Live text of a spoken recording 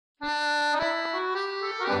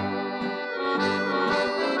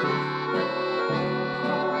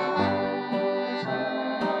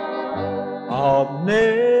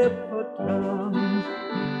omnipotent,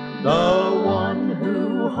 the one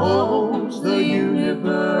who holds the universe,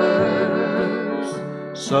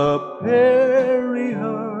 superior,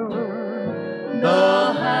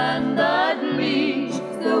 the hand that leads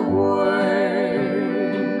the way,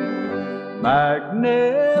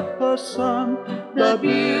 magnificent, the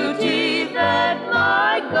beauty that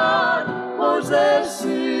my God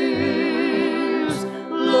possesses.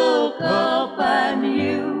 Look up and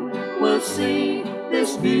you will see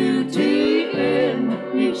this beauty in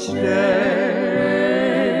each day.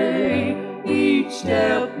 Each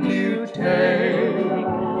step you take,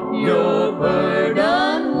 your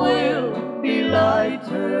burden will be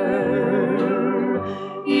lighter.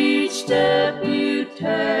 Each step you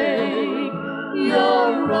take,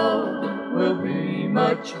 your road will be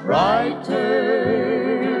much brighter.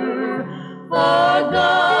 For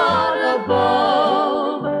God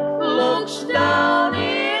above looks down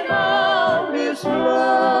in all His love.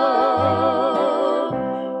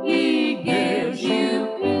 He gives you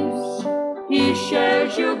peace, He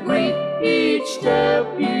shares your grief each step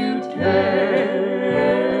you take.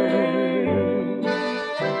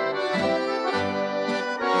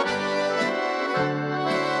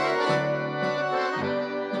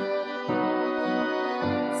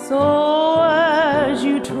 So as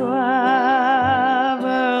you travel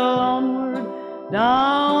onward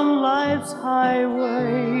down life's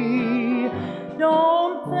highway,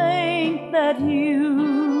 don't think that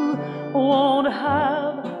you won't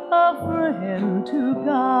have a friend to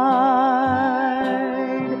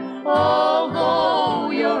guide.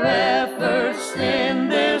 Although your efforts in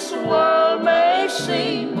this world may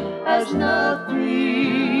seem as nothing,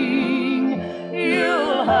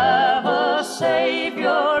 you'll have a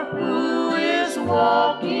Savior who is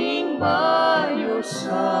walking by your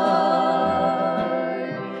side.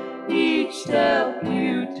 Each step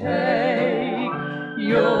you take,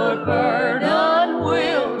 your burden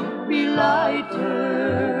will be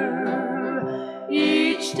lighter.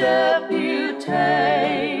 Each step you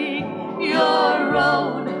take, your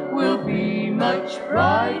road will be much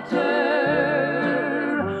brighter.